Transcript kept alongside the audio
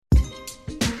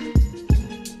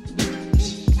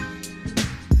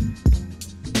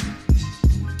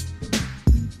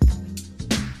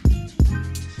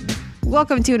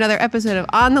Welcome to another episode of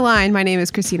On the Line. My name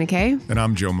is Christina Kay. And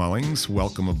I'm Joe Mullings.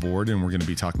 Welcome aboard. And we're going to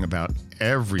be talking about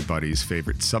everybody's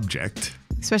favorite subject.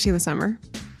 Especially in the summer.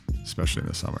 Especially in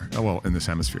the summer. Oh, well, in this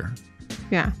hemisphere.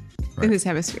 Yeah. Right. In this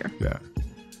hemisphere. Yeah.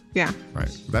 Yeah.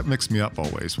 Right. That mixed me up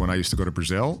always. When I used to go to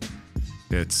Brazil,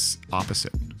 it's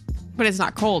opposite. But it's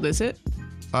not cold, is it?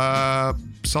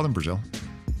 Southern Brazil.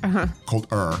 Uh-huh.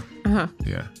 Colder. Uh-huh.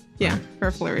 Yeah. Yeah. Right. For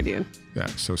a Floridian. Yeah.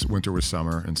 So winter was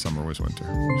summer and summer was winter.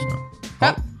 So.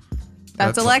 Oh,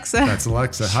 that's Alexa. That's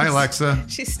Alexa. Hi, Alexa.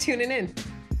 She's tuning in.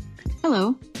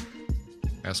 Hello.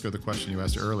 Ask her the question you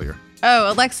asked her earlier.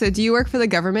 Oh, Alexa, do you work for the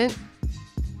government?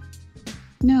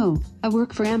 No, I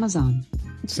work for Amazon.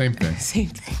 Same thing. Same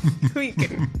thing. Who you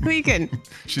kidding? Who you kidding?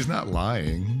 She's not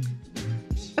lying.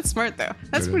 That's smart, though.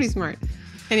 That's It pretty is. smart.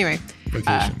 Anyway.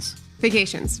 Vacations.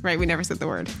 Vacations. Right. We never said the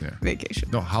word. Yeah. Vacation.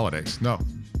 No, holidays. No,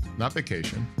 not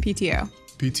vacation. PTO.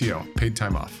 PTO, paid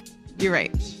time off. You're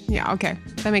right. Yeah. Okay.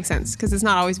 That makes sense because it's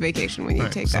not always vacation when you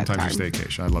Right. take that time. Sometimes you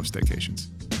staycation. I love staycations.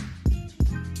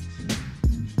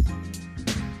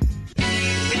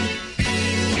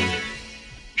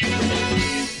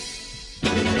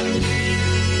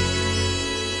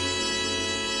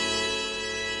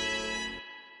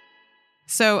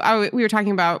 So we were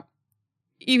talking about,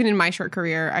 even in my short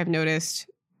career, I've noticed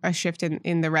a shift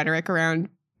in the rhetoric around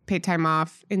paid time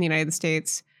off in the United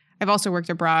States. I've also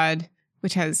worked abroad,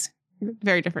 which has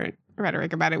very different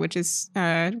rhetoric about it, which is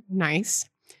nice.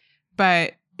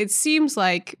 But it seems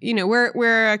like,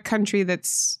 we're a country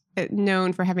that's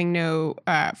known for having no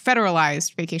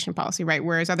federalized vacation policy, right?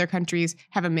 Whereas other countries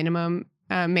have a minimum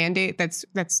mandate that's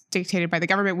dictated by the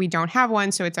government. We don't have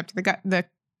one, so it's up to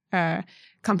the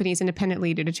companies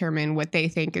independently to determine what they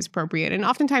think is appropriate. And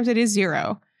oftentimes it is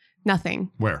zero, nothing.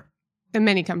 Where? In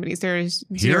many companies, there's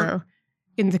zero.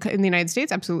 In the United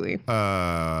States, absolutely.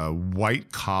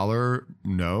 White collar,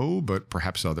 no, but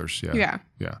perhaps others. Yeah.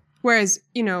 Yeah. Whereas,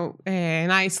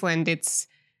 in Iceland, it's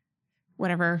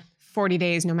whatever, 40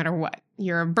 days, no matter what.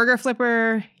 You're a burger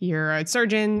flipper, you're a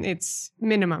surgeon, it's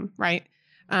minimum, right?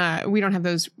 We don't have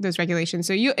those regulations.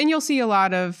 So you'll see a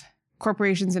lot of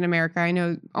corporations in America. I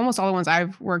know almost all the ones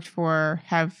I've worked for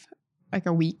have like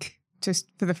a week just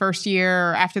for the first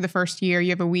year, or after the first year, you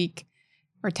have a week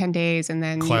or 10 days. And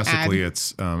then classically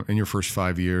it's in your first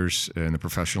 5 years in the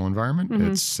professional environment,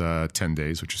 Mm-hmm. it's 10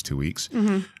 days, which is 2 weeks.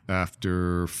 Mm-hmm.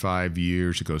 After 5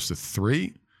 years, it goes to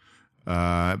 3.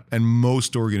 And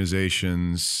most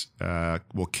organizations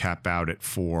will cap out at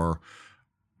 4.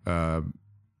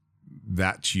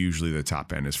 That's usually the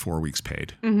top end is 4 weeks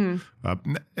paid.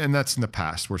 Mm-hmm. And that's in the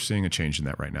past. We're seeing a change in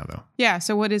that right now, though. Yeah.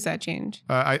 So what is that change?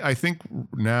 I think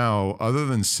now, other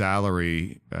than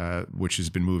salary, which has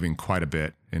been moving quite a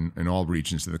bit in all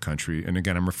regions of the country, and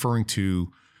again, I'm referring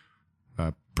to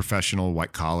professional,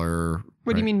 white collar.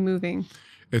 What do you mean moving?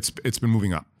 It's been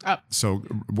moving up. Up. So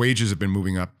wages have been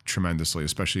moving up tremendously,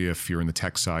 especially if you're in the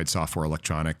tech side, software,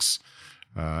 electronics,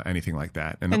 anything like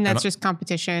that. And that's just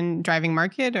competition driving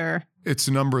market, or? It's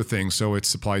a number of things. So it's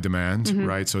supply demand, Mm-hmm.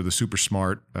 right? So the super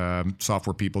smart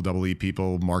software people, EE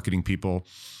people, marketing people.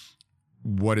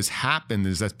 What has happened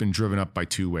is that's been driven up by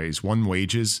 2 ways. One,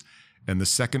 wages. And the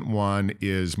second one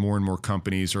is more and more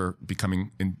companies are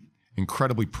becoming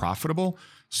incredibly profitable.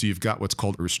 So you've got what's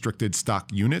called restricted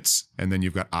stock units, and then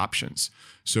you've got options.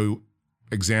 So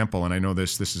example, and I know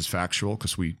this is factual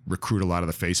because we recruit a lot of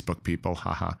the Facebook people,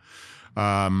 haha.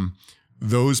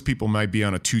 Those people might be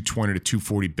on a 220 to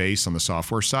 240 base on the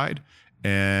software side,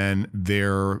 and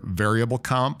their variable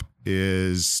comp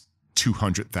is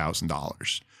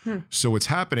 $200,000. So what's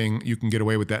happening, you can get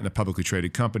away with that in a publicly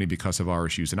traded company because of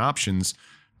RSUs and options.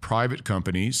 Private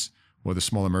companies, or the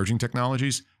small emerging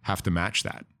technologies, have to match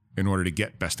that in order to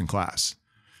get best in class.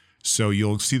 So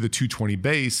you'll see the 220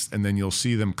 base, and then you'll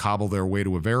see them cobble their way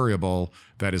to a variable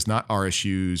that is not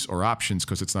RSUs or options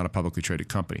because it's not a publicly traded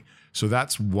company. So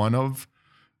that's one of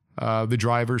the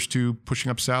drivers to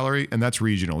pushing up salary, and that's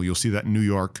regional. You'll see that in New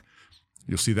York.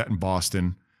 You'll see that in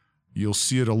Boston. You'll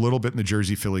see it a little bit in the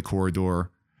Jersey-Philly corridor.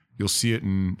 You'll see it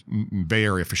in Bay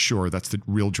Area for sure. That's the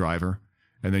real driver.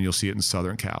 And then you'll see it in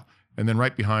Southern Cal. And then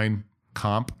right behind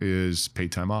comp is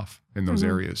paid time off in those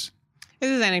areas. This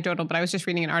is anecdotal, but I was just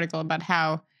reading an article about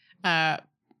how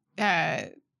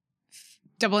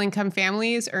double income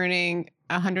families earning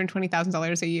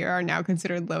 $120,000 a year are now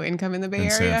considered low income in the Bay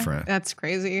Area. San Fran. That's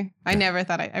crazy. I never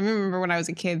thought. I remember when I was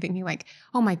a kid thinking like,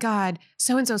 oh my God,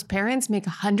 so-and-so's parents make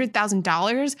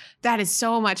 $100,000. That is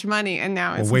so much money. And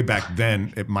now it's Well, way back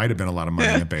then, it might have been a lot of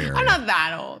money in the Bay Area. I'm not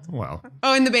that old. Well,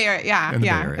 Oh, in the Bay Area. Yeah. In the Bay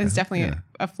Yeah. Area, It's definitely yeah.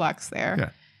 a flux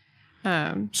there.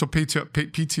 Yeah. So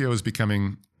PTO is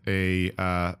becoming a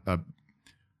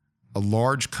a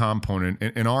large component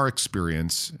in our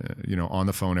experience, on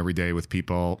the phone every day with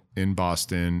people in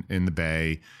Boston, in the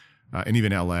Bay, and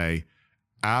even LA,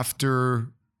 after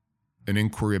an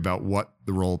inquiry about what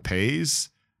the role pays,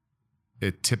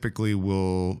 it typically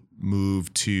will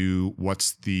move to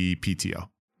what's the PTO.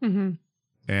 Mm-hmm.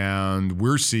 And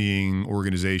we're seeing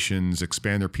organizations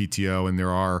expand their PTO, and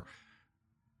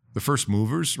the first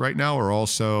movers right now are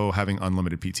also having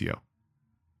unlimited PTO.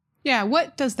 Yeah.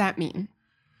 What does that mean?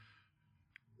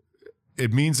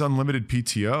 It means unlimited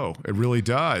PTO. It really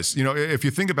does. If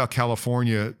you think about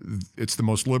California, it's the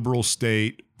most liberal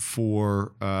state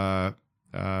for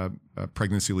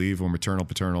pregnancy leave or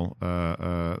paternal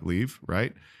leave,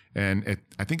 right? And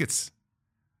I think it's,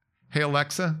 hey,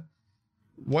 Alexa,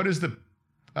 what is the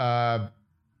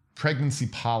pregnancy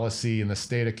policy in the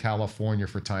state of California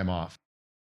for time off?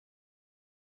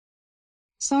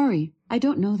 Sorry, I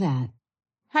don't know that.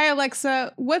 Hi,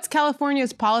 Alexa. What's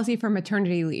California's policy for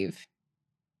maternity leave?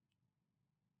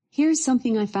 Here's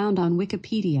something I found on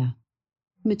Wikipedia.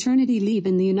 Maternity leave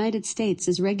in the United States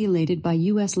is regulated by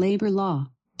U.S. labor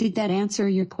law. Did that answer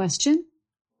your question?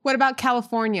 What about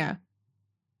California?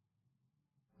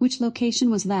 Which location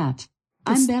was that?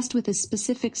 I'm best with a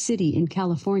specific city in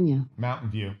California.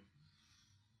 Mountain View.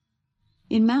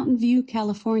 In Mountain View,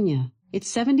 California, it's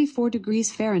 74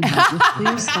 degrees Fahrenheit with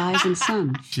clear skies and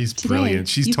sun. She's Today, brilliant.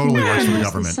 She's you totally can works for the experience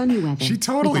government. sunny weather She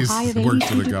totally with a high of works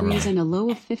for 82 the degrees government. and a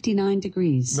low of 59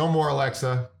 degrees. No more,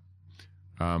 Alexa.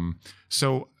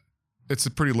 So it's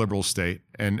a pretty liberal state.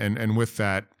 And with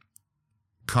that,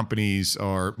 companies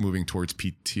are moving towards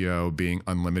PTO being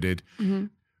unlimited. Mm-hmm.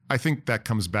 I think that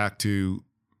comes back to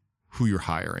who you're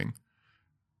hiring.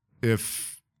 I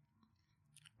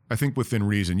think within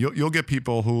reason, you'll get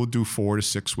people who will do 4 to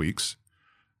 6 weeks,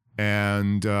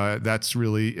 and that's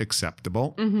really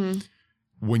acceptable. Mm-hmm.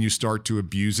 When you start to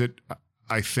abuse it,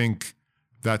 I think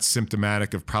that's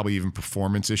symptomatic of probably even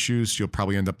performance issues. You'll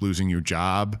probably end up losing your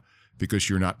job because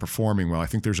you're not performing well. I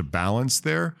think there's a balance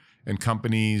there, and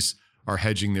companies are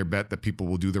hedging their bet that people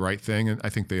will do the right thing, and I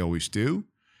think they always do.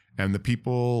 And the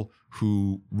people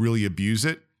who really abuse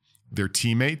it, their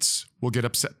teammates will get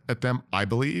upset at them, I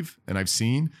believe, and I've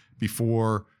seen,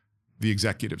 before the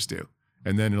executives do.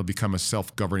 And then it'll become a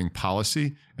self-governing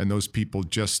policy, and those people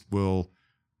just will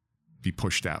be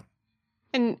pushed out.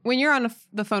 And when you're on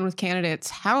the phone with candidates,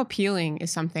 how appealing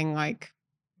is something like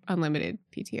unlimited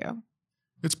PTO?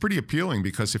 It's pretty appealing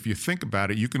because if you think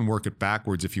about it, you can work it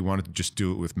backwards if you wanted to just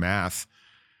do it with math.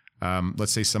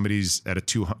 Let's say somebody's at a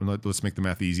 200. Let's make the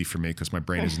math easy for me because my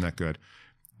brain isn't that good.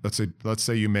 Let's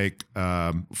say you make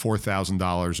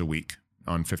 $4,000 a week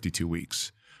on 52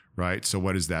 weeks, right? So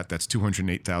what is that? That's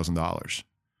 $208,000,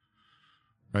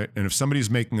 right? And if somebody's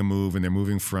making a move and they're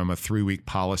moving from a 3-week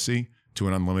policy to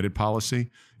an unlimited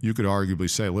policy, you could arguably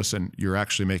say, listen, you're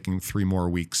actually making 3 more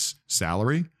weeks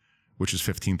salary, which is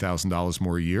 $15,000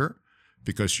 more a year,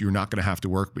 because you're not going to have to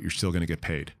work, but you're still going to get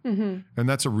paid. Mm-hmm. And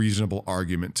that's a reasonable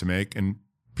argument to make. And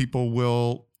people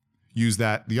will use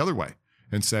that the other way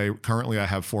and say, currently I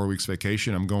have 4 weeks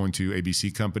vacation. I'm going to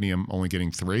ABC company. I'm only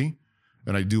getting 3,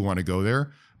 and I do want to go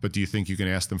there. But do you think you can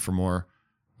ask them for more,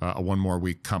 a 1 more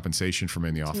week compensation from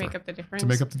in the offer? To make up the difference. To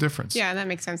make up the difference. Yeah, that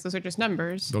makes sense. Those are just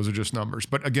numbers. Those are just numbers.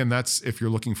 But again, that's if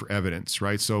you're looking for evidence,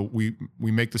 right? So we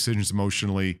make decisions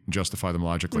emotionally and justify them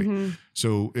logically. Mm-hmm.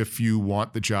 So if you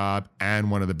want the job and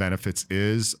one of the benefits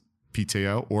is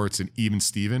PTO, or it's an even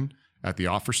Steven at the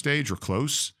offer stage or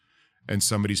close, and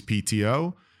somebody's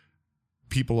PTO,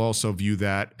 people also view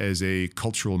that as a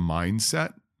cultural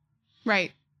mindset.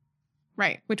 Right.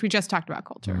 Which we just talked about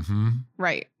culture. Mm-hmm.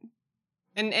 Right.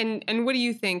 And what do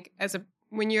you think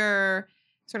when you're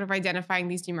sort of identifying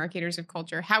these demarcators of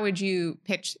culture, how would you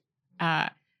pitch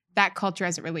that culture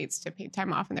as it relates to paid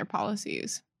time off and their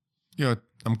policies?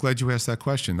 I'm glad you asked that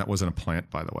question. That wasn't a plant,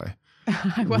 by the way.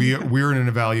 We're in an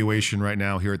evaluation right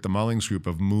now here at the Mullings Group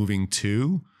of moving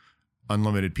to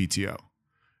unlimited PTO.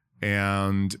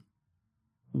 And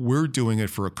we're doing it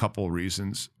for a couple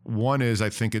reasons. One is I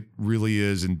think it really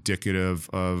is indicative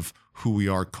of who we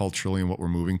are culturally and what we're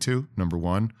moving to, number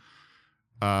one.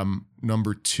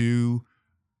 Number two,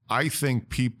 I think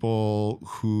people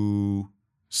who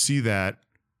see that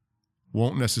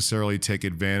won't necessarily take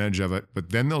advantage of it,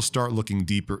 but then they'll start looking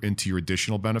deeper into your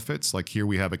additional benefits. Like here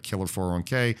we have a killer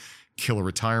 401k, killer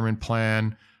retirement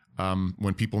plan.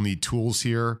 When people need tools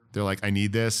here, they're like, I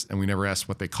need this, and we never ask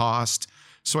what they cost.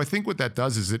 So I think what that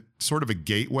does is it sort of a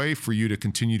gateway for you to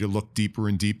continue to look deeper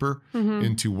and deeper Mm-hmm.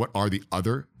 into what are the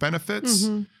other benefits.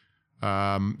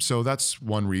 Mm-hmm. So that's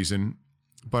one reason.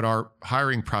 But our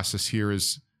hiring process here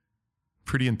is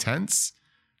pretty intense.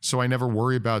 So I never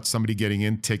worry about somebody getting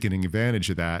in, taking advantage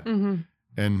of that. Mm-hmm.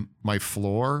 And my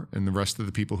floor and the rest of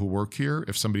the people who work here,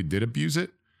 if somebody did abuse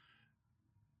it,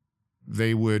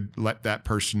 they would let that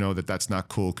person know that that's not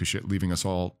cool because you're leaving us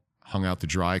all hung out to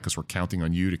dry because we're counting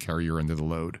on you to carry your end of the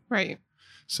load. Right.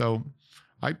 So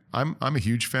I'm a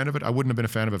huge fan of it. I wouldn't have been a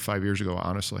fan of it 5 years ago,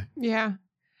 honestly. Yeah.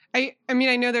 I mean,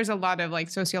 I know there's a lot of like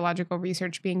sociological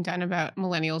research being done about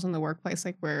millennials in the workplace,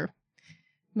 like we're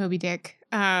Moby Dick.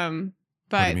 What do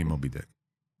But you mean, Moby Dick?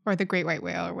 or the great white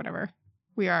whale or whatever.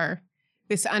 We are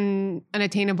this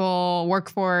unattainable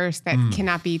workforce that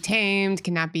cannot be tamed,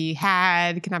 cannot be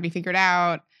had, cannot be figured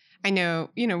out. I know,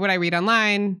 what I read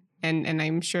online, and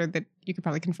I'm sure that you could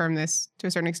probably confirm this to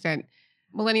a certain extent.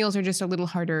 Millennials are just a little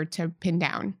harder to pin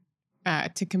down,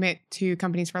 to commit to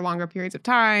companies for longer periods of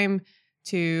time,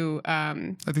 to...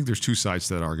 I think there's two sides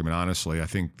to that argument, honestly. I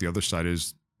think the other side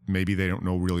is maybe they don't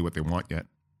know really what they want yet.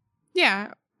 Yeah.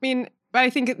 I mean, but I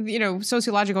think,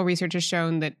 sociological research has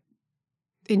shown that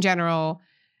in general,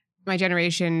 my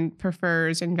generation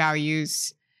prefers and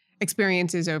values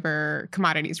experiences over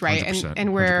commodities, right? 100%,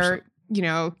 And we're,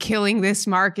 killing this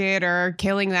market or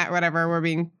killing that, whatever. We're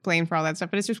being blamed for all that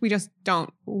stuff. But it's just, we just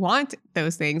don't want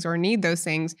those things or need those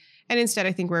things. And instead,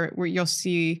 I think you'll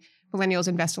see millennials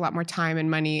invest a lot more time and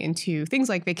money into things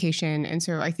like vacation. And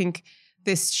so I think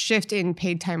this shift in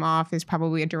paid time off is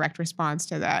probably a direct response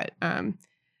to that.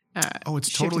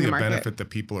 It's totally a benefit that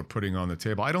people are putting on the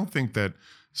table. I don't think that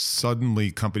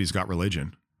suddenly companies got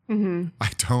religion. Mm-hmm. I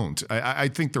don't. I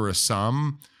think there are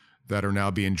some that are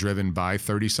now being driven by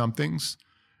 30-somethings.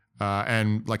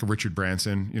 And like a Richard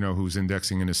Branson, who's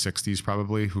indexing in his 60s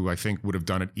probably, who I think would have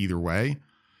done it either way.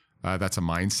 That's a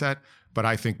mindset. But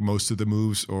I think most of the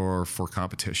moves are for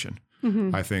competition.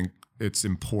 Mm-hmm. I think it's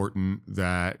important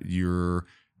that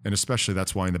and especially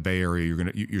that's why in the Bay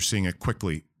Area, you're seeing it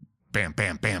quickly. Bam,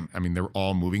 bam, bam. I mean, they're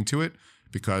all moving to it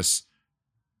because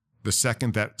the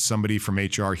second that somebody from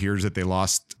HR hears that they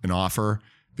lost an offer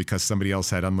because somebody else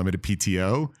had unlimited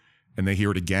PTO and they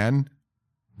hear it again,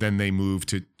 then they move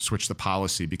to switch the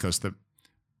policy because the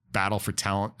battle for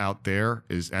talent out there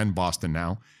and Boston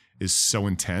now is so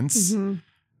intense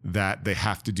that they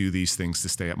have to do these things to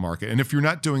stay at market. And if you're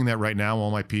not doing that right now,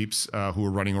 all my peeps who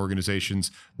are running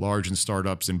organizations, large and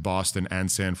startups in Boston and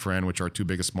San Fran, which are our two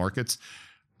biggest markets,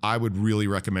 I would really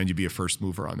recommend you be a first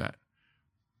mover on that.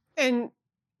 And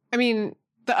I mean,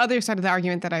 the other side of the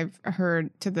argument that I've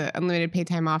heard to the unlimited paid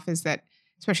time off is that,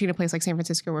 especially in a place like San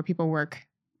Francisco where people work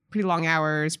pretty long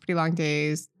hours, pretty long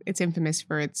days, it's infamous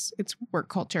for its work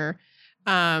culture.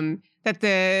 That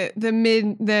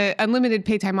the unlimited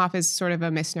paid time off is sort of a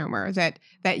misnomer. That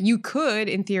you could,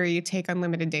 in theory, take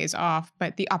unlimited days off,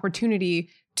 but the opportunity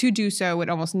to do so would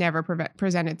almost never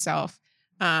present itself.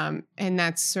 And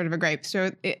that's sort of a gripe.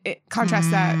 So it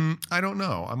contrasts that. I don't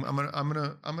know. I'm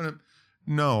gonna.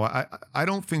 No, I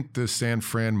don't think the San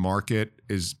Fran market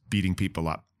is beating people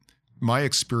up. My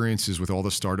experiences with all the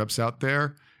startups out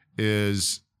there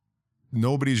is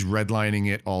nobody's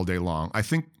redlining it all day long. I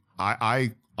think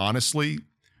I honestly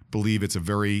believe it's a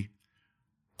very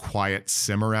quiet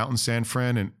simmer out in San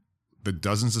Fran, and the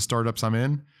dozens of startups I'm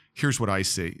in. Here's what I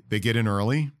see: they get in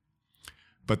early,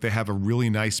 but they have a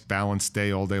really nice balanced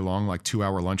day all day long, like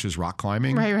 2-hour lunches, rock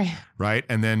climbing. Right.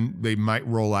 And then they might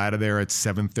roll out of there at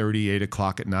 7:30, 8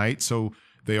 o'clock at night. So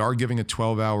they are giving a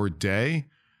 12-hour day.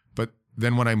 But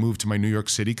then when I move to my New York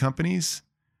City companies,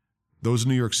 those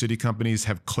New York City companies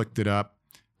have clicked it up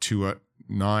to a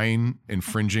 9,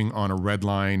 infringing on a red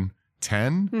line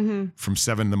 10 from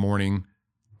 7 in the morning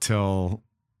till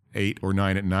 8 or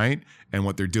 9 at night. And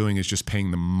what they're doing is just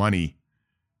paying the money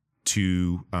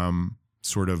to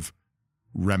sort of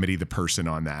remedy the person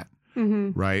on that.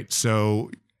 Right. So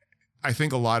I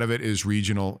think a lot of it is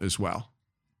regional as well.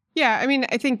 Yeah. I mean,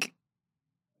 I think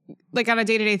like on a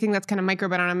day-to-day thing, that's kind of micro,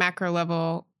 but on a macro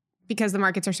level, because the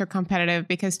markets are so competitive,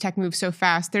 because tech moves so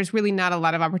fast, there's really not a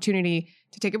lot of opportunity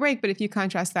to take a break. But if you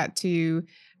contrast that to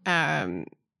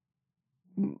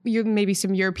maybe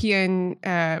some European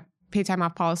paid time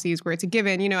off policies where it's a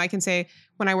given, I can say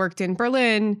when I worked in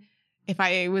Berlin, if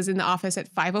I was in the office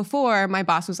at 5:04, my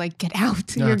boss was like, "Get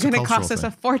out! You're going to cost us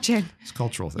a fortune." It's a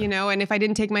cultural thing, And if I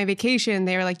didn't take my vacation,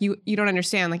 they were like, "You don't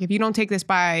understand. Like, if you don't take this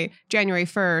by January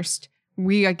 1st,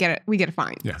 we get a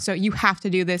fine. Yeah. So you have to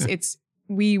do this.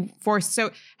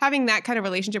 So having that kind of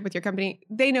relationship with your company,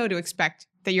 they know to expect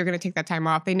that you're going to take that time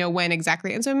off. They know when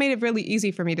exactly, and so it made it really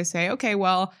easy for me to say, "Okay,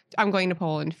 well, I'm going to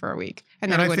Poland for a week,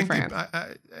 and then I'll go to France."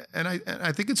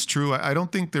 I think it's true. I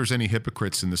don't think there's any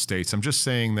hypocrites in the States. I'm just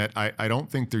saying that I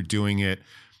don't think they're doing it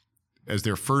as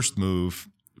their first move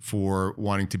for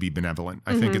wanting to be benevolent.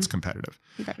 I think it's competitive.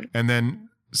 And then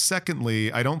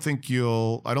secondly, I don't think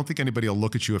anybody will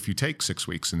look at you if you take 6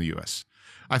 weeks in the US.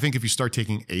 I think if you start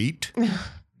taking 8,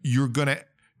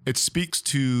 it speaks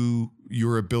to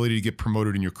your ability to get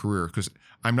promoted in your career, because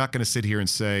I'm not going to sit here and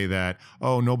say that,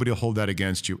 oh, nobody will hold that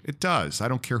against you. It does. I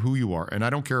don't care who you are. And I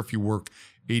don't care if you work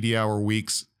 80-hour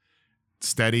weeks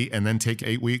steady and then take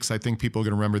 8 weeks. I think people are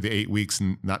going to remember the 8 weeks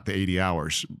and not the 80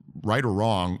 hours. Right or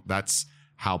wrong, that's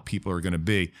how people are going to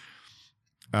be.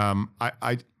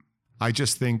 I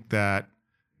just think that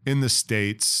in the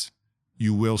States,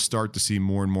 you will start to see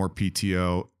more and more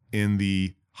PTO in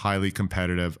the highly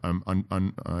competitive,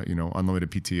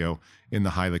 unlimited PTO in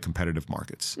the highly competitive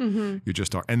markets. Mm-hmm. You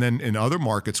just are. And then in other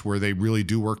markets where they really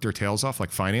do work their tails off,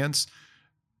 like finance,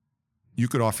 you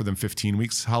could offer them 15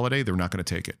 weeks holiday. They're not going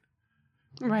to take it.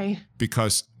 Right.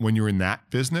 Because when you're in that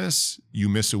business, you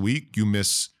miss a week, you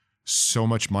miss so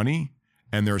much money,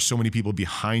 and there are so many people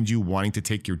behind you wanting to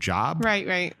take your job.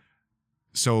 Right.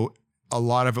 So a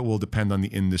lot of it will depend on the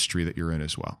industry that you're in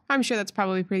as well. I'm sure that's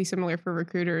probably pretty similar for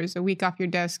recruiters. A week off your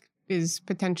desk is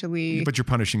potentially... But you're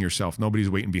punishing yourself. Nobody's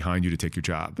waiting behind you to take your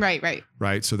job.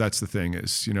 Right. So that's the thing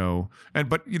is,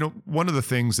 but one of the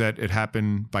things that it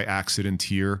happened by accident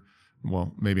here,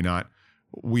 well, maybe not.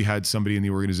 We had somebody in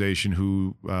the organization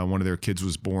who one of their kids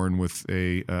was born with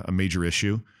a major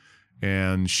issue,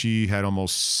 and she had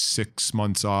almost 6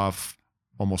 months off,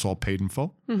 almost all paid in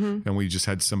full. Mm-hmm. And we just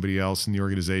had somebody else in the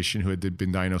organization who had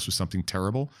been diagnosed with something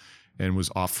terrible and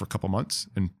was off for a couple months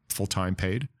and full-time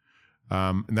paid.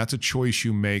 And that's a choice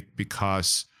you make,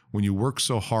 because when you work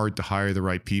so hard to hire the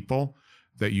right people,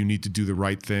 that you need to do the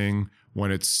right thing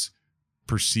when it's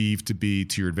perceived to be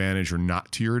to your advantage or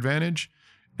not to your advantage.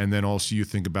 And then also you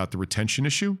think about the retention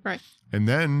issue. Right. And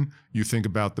then you think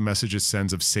about the message it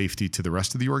sends of safety to the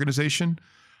rest of the organization.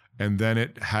 And then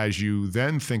it has you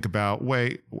then think about,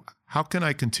 wait, how can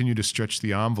I continue to stretch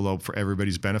the envelope for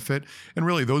everybody's benefit? And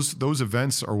really those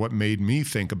events are what made me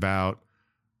think about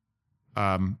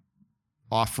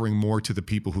offering more to the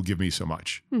people who give me so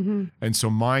much. Mm-hmm. And so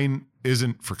mine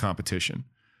isn't for competition,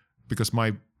 because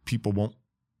my people won't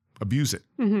abuse it.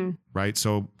 Mm-hmm. Right.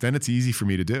 So then it's easy for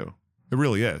me to do. It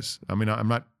really is. I mean, I'm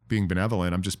not being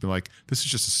benevolent. I'm just being like, this is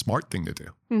just a smart thing to do.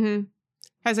 Mm-hmm.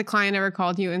 Has a client ever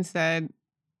called you and said,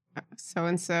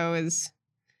 so-and-so is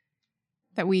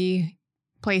that we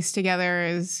placed together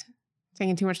is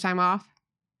taking too much time off?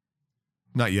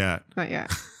 Not yet. Not yet.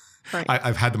 Right.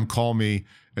 I've had them call me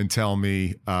and tell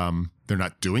me they're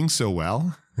not doing so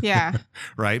well. Yeah.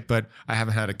 Right. But I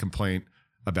haven't had a complaint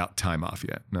about time off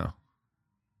yet. No.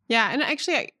 Yeah. And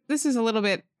actually, this is a little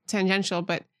bit tangential,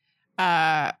 but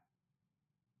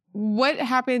what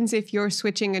happens if you're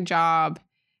switching a job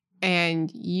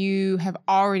and you have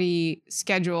already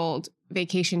scheduled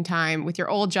vacation time with your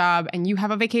old job and you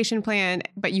have a vacation plan,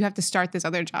 but you have to start this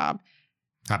other job?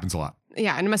 Happens a lot.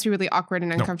 Yeah. And it must be really awkward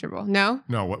and uncomfortable. No?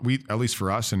 No, what we, at least for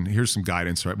us, and here's some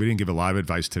guidance, right? We didn't give a lot of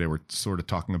advice today. We're sort of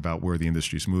talking about where the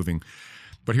industry is moving.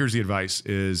 But here's the advice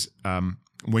is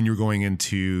when you're going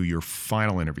into your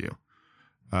final interview,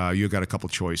 you've got a couple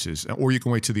choices, or you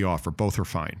can wait to the offer. Both are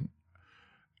fine.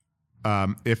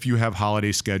 If you have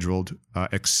holidays scheduled,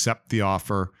 accept the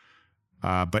offer.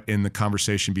 But in the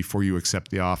conversation before you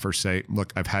accept the offer, say,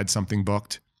 look, I've had something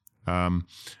booked.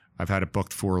 I've had it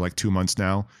booked for like 2 months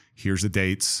now. Here's the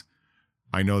dates.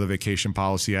 I know the vacation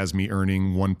policy has me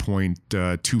earning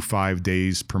 1.25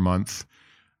 days per month.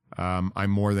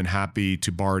 I'm more than happy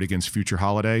to bar it against future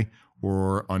holiday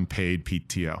or unpaid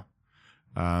PTO.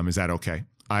 Is that okay?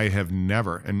 I have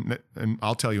never, and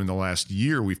I'll tell you, in the last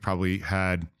year, we've probably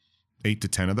had 8 to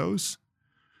 10 of those.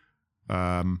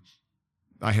 I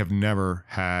have never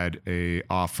had a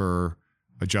offer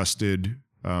adjusted,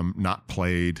 not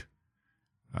played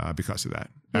because of that,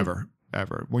 ever.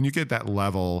 When you get that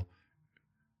level,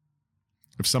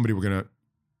 if somebody were going to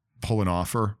pull an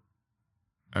offer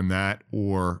and that,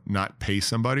 or not pay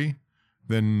somebody,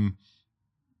 then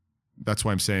that's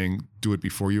why I'm saying do it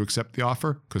before you accept the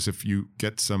offer. Because if you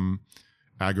get some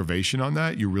aggravation on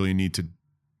that, you really need to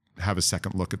have a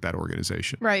second look at that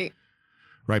organization. Right.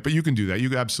 Right. But you can do that.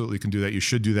 You absolutely can do that. You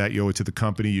should do that. You owe it to the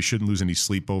company. You shouldn't lose any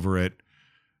sleep over it.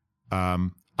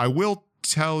 I will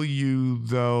tell you,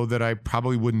 though, that I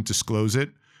probably wouldn't disclose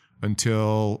it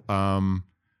until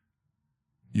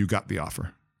you got the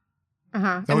offer.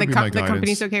 Uh-huh. That And would be my the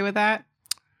company's guidance. okay with that?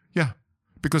 Yeah.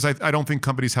 Because I don't think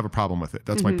companies have a problem with it.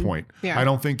 That's my point. Yeah. I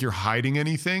don't think you're hiding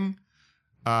anything.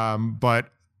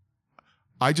 But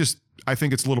I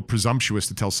think it's a little presumptuous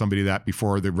to tell somebody that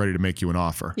before they're ready to make you an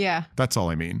offer. Yeah. That's all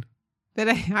I mean.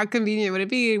 But how convenient would it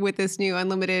be with this new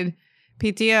unlimited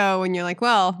PTO when you're like,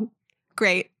 well,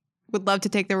 great, would love to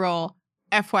take the role.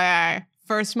 FYI,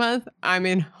 first month, I'm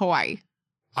in Hawaii.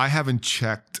 I haven't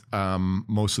checked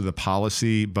most of the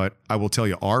policy, but I will tell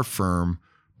you, our firm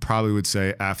probably would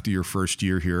say after your first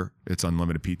year here, it's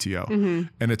unlimited PTO.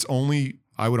 And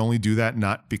I would only do that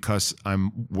not because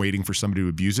I'm waiting for somebody to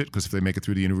abuse it, because if they make it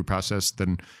through the interview process,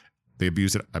 then they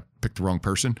abuse it. I picked the wrong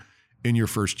person. In your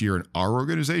first year in our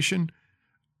organization,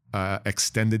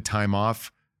 extended time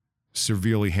off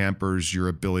severely hampers your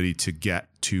ability to get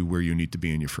to where you need to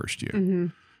be in your first year.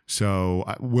 So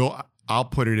I'll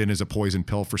put it in as a poison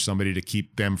pill for somebody to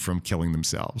keep them from killing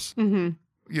themselves. You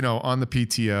know, on the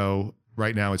PTO,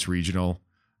 right now it's regional.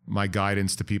 My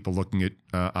guidance to people looking at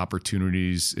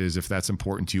opportunities is, if that's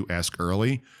important to you, ask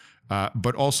early,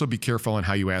 but also be careful on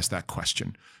how you ask that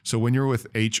question. So when you're with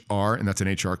HR, and that's an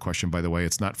HR question, by the way,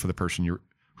 it's not for the person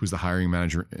who's the hiring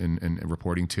manager and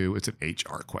reporting to, it's an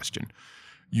HR question.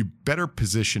 You better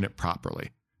position it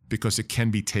properly, because it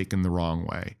can be taken the wrong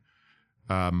way.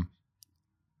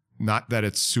 Not that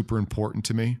it's super important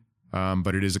to me,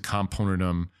 but it is a component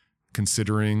I'm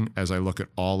considering as I look at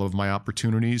all of my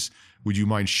opportunities. Would you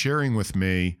mind sharing with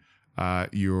me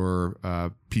your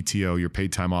PTO, your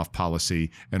paid time off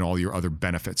policy, and all your other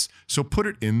benefits? So put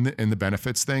it in the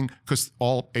benefits thing, because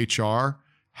all HR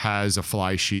has a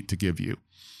fly sheet to give you.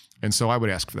 And so I would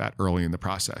ask for that early in the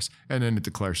process, and then it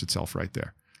declares itself right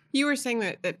there. You were saying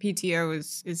that PTO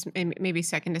is maybe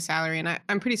second to salary, and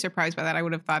I'm pretty surprised by that. I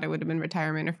would have thought it would have been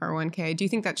retirement or 401k. Do you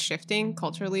think that's shifting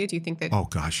culturally? Do you think that? Oh,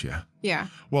 gosh, yeah. Yeah.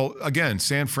 Well, again,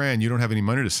 San Fran, you don't have any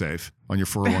money to save on your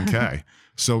 401k.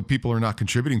 So people are not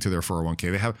contributing to their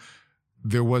 401k.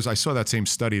 I saw that same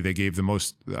study. They gave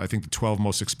the 12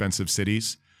 most expensive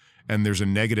cities, and there's a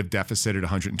negative deficit at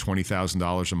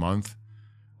 $120,000 a month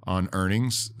on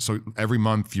earnings. So every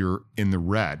month you're in the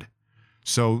red.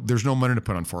 So there's no money to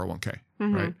put on 401k,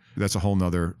 right? That's a whole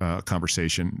nother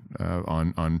conversation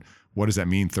on what does that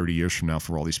mean 30 years from now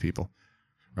for all these people,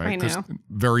 right? Because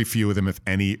very few of them, if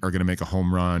any, are going to make a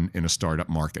home run in a startup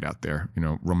market out there. You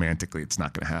know, romantically, it's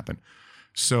not going to happen.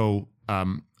 So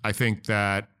I think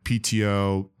that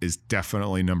PTO is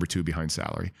definitely number 2 behind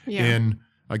salary in,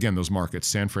 again, those markets: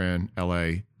 San Fran,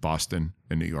 LA, Boston,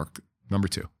 and New York. Number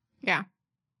 2. Yeah.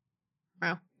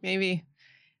 Well, maybe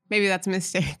that's a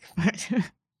mistake, but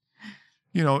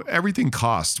you know, everything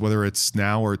costs, whether it's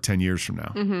now or 10 years from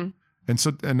now.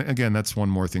 And again, that's one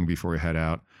more thing before we head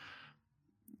out.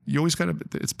 You always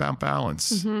it's about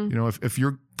balance. You know, if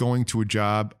you're going to a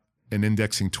job and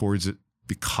indexing towards it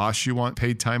because you want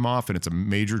paid time off and it's a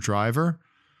major driver,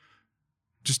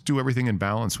 just do everything in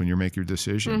balance when you make your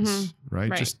decisions,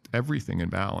 right? Just everything in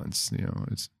balance. You know,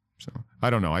 so I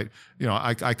don't know.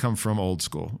 I come from old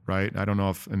school, right? I don't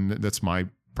know and that's my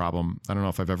problem. I don't know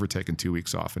if I've ever taken 2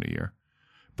 weeks off in a year,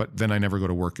 but then I never go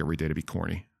to work every day to be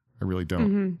corny. I really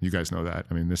don't. You guys know that.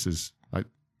 I mean,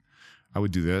 I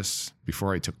would do this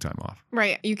before I took time off.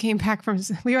 Right. You came back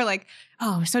we were like,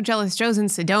 oh, we're so jealous. Joe's in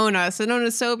Sedona.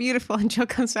 Sedona's so beautiful. And Joe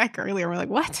comes back earlier. We're like,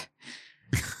 what?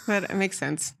 But it makes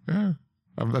sense. Yeah.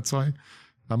 That's why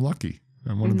I'm lucky.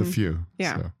 I'm one of the few.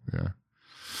 Yeah. So, yeah.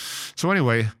 So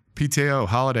anyway, PTO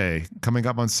holiday coming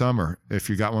up on summer. If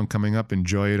you got one coming up,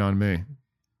 enjoy it on me.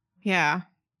 Yeah.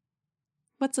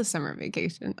 What's a summer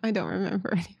vacation? I don't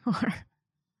remember anymore.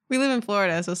 We live in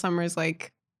Florida, so summer is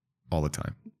like all the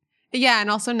time. Yeah, and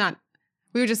also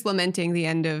we were just lamenting the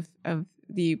end of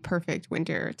the perfect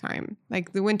winter time.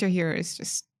 Like the winter here is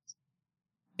just,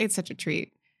 it's such a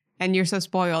treat. And you're so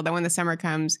spoiled that when the summer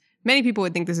comes, many people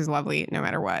would think this is lovely no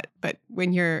matter what. But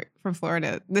when you're from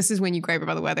Florida, this is when you gripe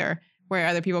about the weather, where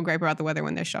other people gripe about the weather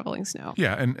when they're shoveling snow.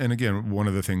 Yeah, and again, one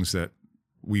of the things that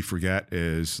we forget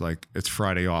is like it's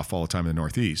Friday off all the time in the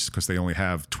Northeast because they only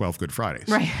have 12 Good Fridays.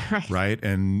 Right.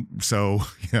 And so,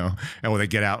 they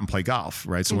get out and play golf,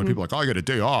 right? So when people are like, oh, I got a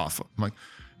day off, I'm like,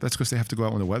 that's because they have to go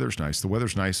out when the weather's nice. The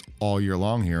weather's nice all year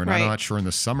long here. And I'm not sure in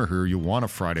the summer here you want a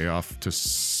Friday off to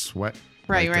sweat.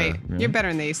 Right. You're better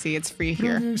in the AC. It's free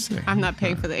here. I'm not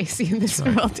paying for the AC in this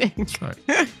building. That's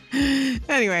right.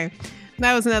 Anyway,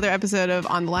 that was another episode of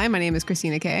On the Line. My name is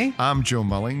Christina Kay. I'm Joe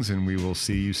Mullings, and we will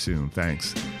see you soon.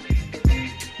 Thanks.